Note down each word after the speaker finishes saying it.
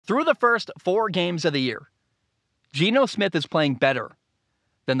through the first 4 games of the year, Geno Smith is playing better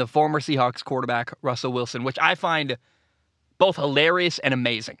than the former Seahawks quarterback, Russell Wilson, which I find both hilarious and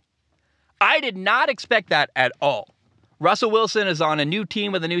amazing. I did not expect that at all. Russell Wilson is on a new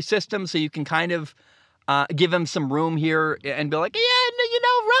team with a new system, so you can kind of give him some room here and be like, yeah,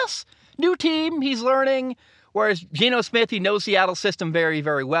 Russ, new team, he's learning. Whereas Geno Smith, he knows Seattle's system very,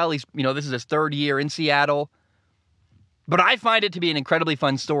 very well. This is his 3rd year in Seattle. But I find it to be an incredibly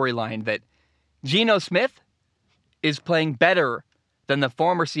fun storyline that Geno Smith is playing better than the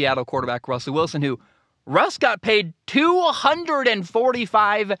former Seattle quarterback, Russell Wilson, who Russ got paid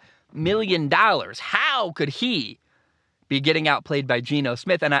 $245 million. How could he be getting outplayed by Geno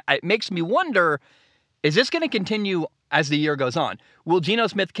Smith? And it makes me wonder, is this going to continue as the year goes on? Will Geno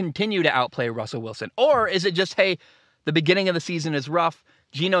Smith continue to outplay Russell Wilson? Or is it just, hey, the beginning of the season is rough,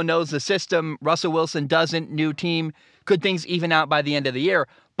 Geno knows the system, Russell Wilson doesn't, new team, could things even out by the end of the year?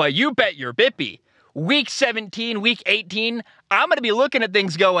 But you bet your bippy, week 17, week 18, I'm going to be looking at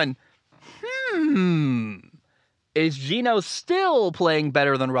things going, is Geno still playing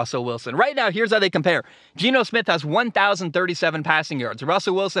better than Russell Wilson? Right now, here's how they compare. Geno Smith has 1,037 passing yards.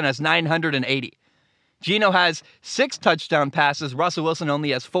 Russell Wilson has 980. Geno has 6 touchdown passes. Russell Wilson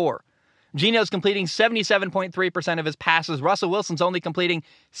only has 4. Geno's completing 77.3% of his passes. Russell Wilson's only completing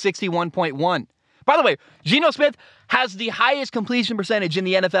 61.1%. By the way, Geno Smith has the highest completion percentage in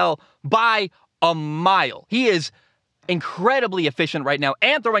the NFL by a mile. He is incredibly efficient right now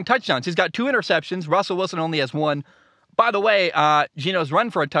and throwing touchdowns. He's got 2 interceptions. Russell Wilson only has 1. By the way, Geno's run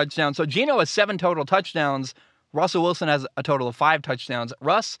for a touchdown. So Geno has 7 total touchdowns. Russell Wilson has a total of 5 touchdowns.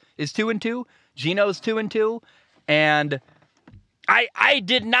 Russ is 2-2. Geno's 2-2. And I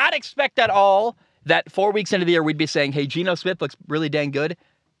did not expect at all that 4 weeks into the year we'd be saying, hey, Geno Smith looks really dang good,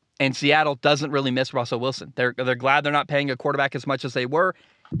 and Seattle doesn't really miss Russell Wilson. They're glad they're not paying a quarterback as much as they were.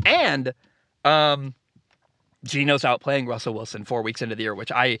 And Geno's outplaying Russell Wilson 4 weeks into the year,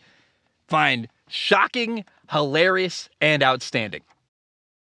 which I find shocking, hilarious, and outstanding.